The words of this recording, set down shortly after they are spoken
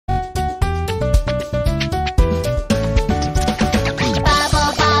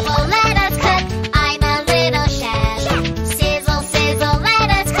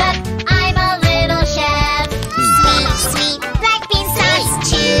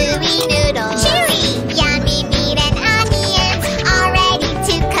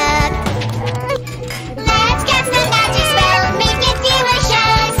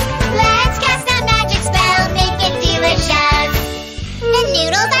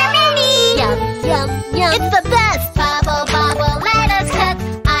yum. It's the best! Bubble, bubble, let us cook.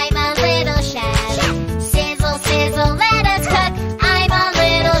 I'm a little chef. Sizzle, sizzle, let us cook. I'm a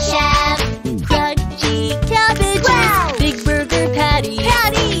little chef. Crunchy cabbages, Wow! big burger patties,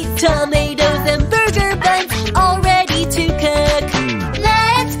 Patties! tomatoes and burger buns, all ready to cook.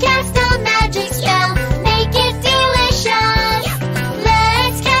 Let's cast a magic spell, make it delicious.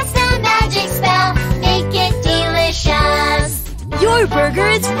 Let's cast a magic spell, make it delicious. Your burger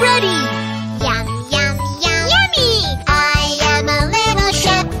is ready. Yum, yum, yum. Yummy! I am a little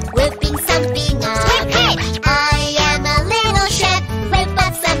chef, whipping something up. Whip it! I am a little chef, whip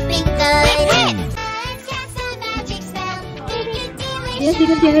up something good. Whip it! Let's cast a magic spell, make it delicious. Yes,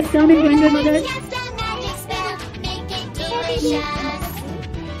 because you have come and joined your mother. Let's cast a magic spell, make it delicious.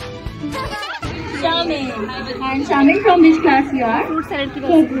 Charmin. And Charmin, from which class you are? Fruit salad की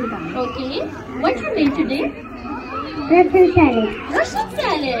Okay. What you made today? Russian salad. Russian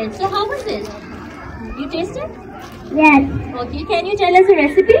salad. So how was it? You tasted? Yes. Okay. Can you tell us the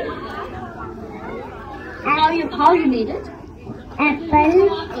recipe? How you made it? Apple.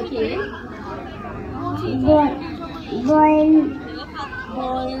 Okay. Boil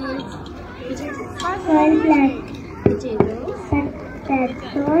Boiled potatoes.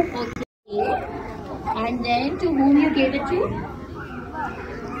 potatoes. Okay. And then to whom you gave it to?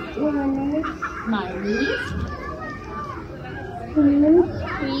 Mayonnaise. Cream.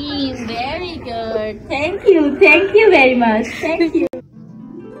 Very good. Thank you. Thank you very much. Thank you.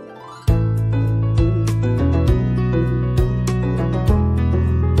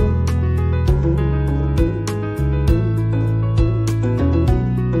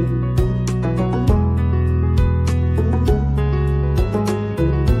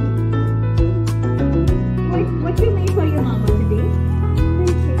 What you made for your mama today?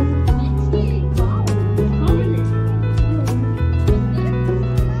 Wow. How is it?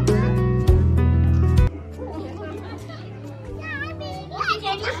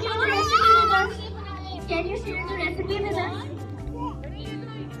 Can you share the recipe with us?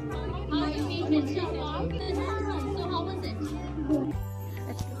 You made mince. So how was it?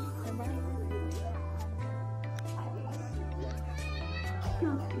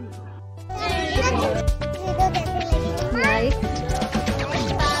 Like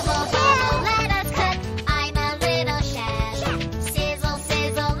Bubble, bubble, let us cook. I'm a little chef. Sizzle,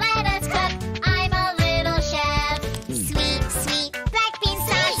 sizzle, let us cook. I'm a little chef. Sweet, sweet black bean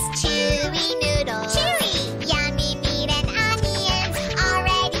sauce. Chewy noodles. Chewy. Yummy meat and onions, all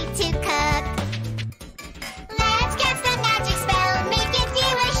ready to cook. Let's cast a magic spell, make it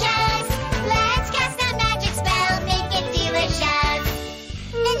delicious. Let's cast a magic spell, make it delicious.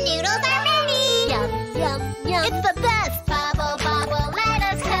 The noodles are ready. yum, yum, yum. It's the best! Bubble, bubble, let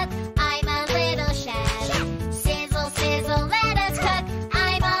us cook. I'm a little chef. Sizzle, sizzle, let us cook.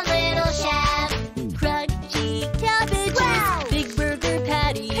 I'm a little chef. Crunchy cabbages, Wow! big burger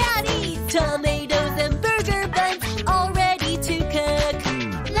patties, tomatoes and burger buns, all ready to cook.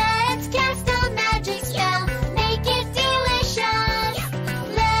 Let's cast a magic spell, make it delicious.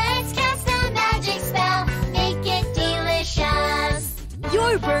 Let's cast a magic spell, make it delicious.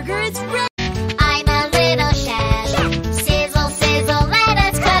 Your burger is ready.